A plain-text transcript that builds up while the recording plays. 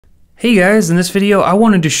Hey guys, in this video I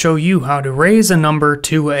wanted to show you how to raise a number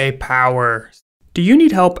to a power. Do you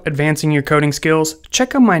need help advancing your coding skills?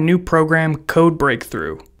 Check out my new program, Code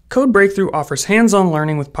Breakthrough. Code Breakthrough offers hands-on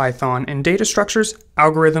learning with Python and data structures,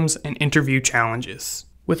 algorithms, and interview challenges.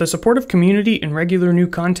 With a supportive community and regular new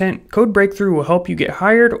content, Code Breakthrough will help you get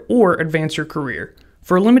hired or advance your career.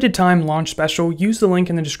 For a limited time launch special, use the link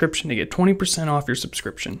in the description to get 20% off your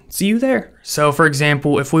subscription. See you there. So for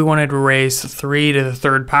example, if we wanted to raise 3 to the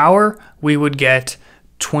third power, we would get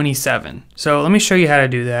 27. So let me show you how to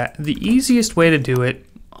do that. The easiest way to do it,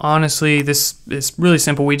 honestly, this is really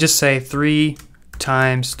simple. We just say 3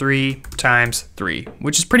 times 3 times 3,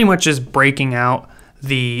 which is pretty much just breaking out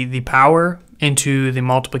the power into the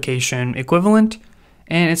multiplication equivalent.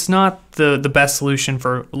 And it's not the best solution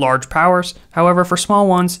for large powers. However, for small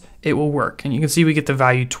ones, it will work. And you can see we get the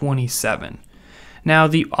value 27. Now,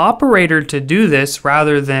 the operator to do this,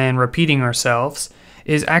 rather than repeating ourselves,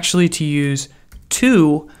 is actually to use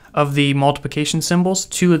 2 of the multiplication symbols,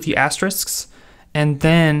 2 of the asterisks, and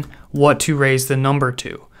then what to raise the number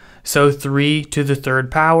to. So 3 to the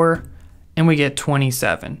third power, and we get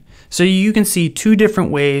 27. So you can see 2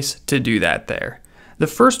 different ways to do that there. The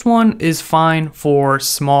first one is fine for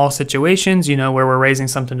small situations, where we're raising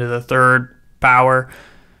something to the third power.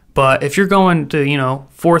 But if you're going to, 4th,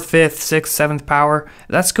 5th, 6th, 7th power,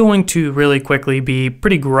 that's going to really quickly be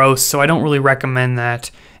pretty gross. So I don't really recommend that.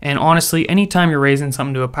 And honestly, anytime you're raising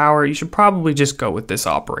something to a power, you should probably just go with this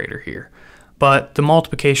operator here. But the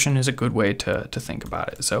multiplication is a good way to think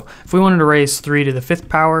about it. So if we wanted to raise 3 to the 5th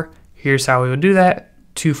power, here's how we would do that,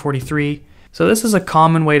 243. So this is a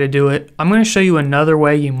common way to do it. I'm going to show you another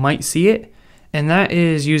way you might see it, and that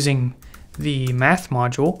is using the math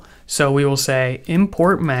module. So we will say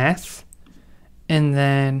import math, and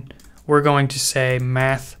then we're going to say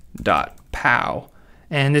math.pow.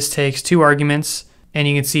 And this takes 2 arguments, and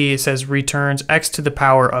you can see it says returns x to the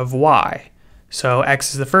power of y. So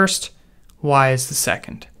x is the first, y is the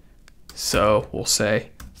second. So we'll say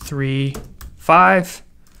 3, 5,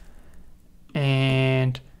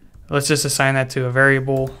 and let's just assign that to a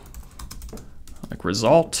variable like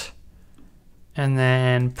result, and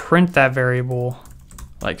then print that variable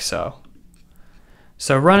like so.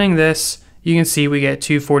 So running this, you can see we get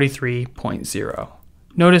 243.0.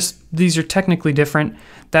 Notice these are technically different.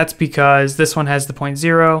 That's because this one has the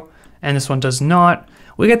 0.0 and this one does not.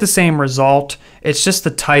 We get the same result. It's just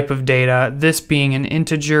the type of data, this being an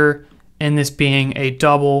integer and this being a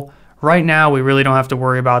double. Right now, we really don't have to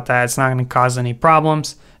worry about that. It's not going to cause any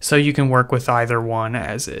problems. So you can work with either one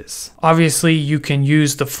as is. Obviously, you can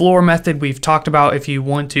use the floor method we've talked about if you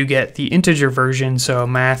want to get the integer version. So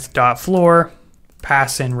math.floor,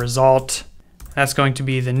 pass in result. That's going to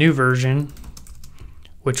be the new version,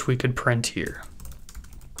 which we could print here.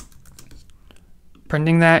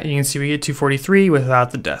 Printing that, you can see we get 243 without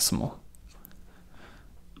the decimal.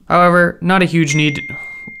 However, not a huge need.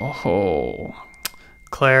 Oh,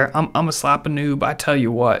 Claire, I'm a slap a noob, I tell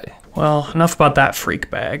you what. Well, enough about that freak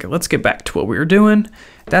bag. Let's get back to what we were doing.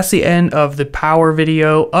 That's the end of the power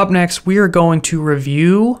video. Up next, we are going to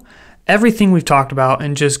review everything we've talked about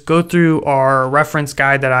and just go through our reference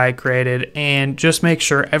guide that I created and just make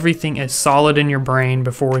sure everything is solid in your brain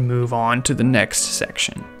before we move on to the next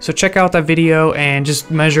section. So check out that video and just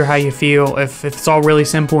measure how you feel. If it's all really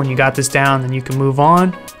simple and you got this down, then you can move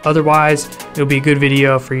on. Otherwise, it'll be a good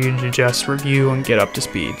video for you to just review and get up to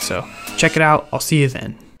speed. So check it out. I'll see you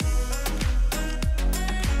then.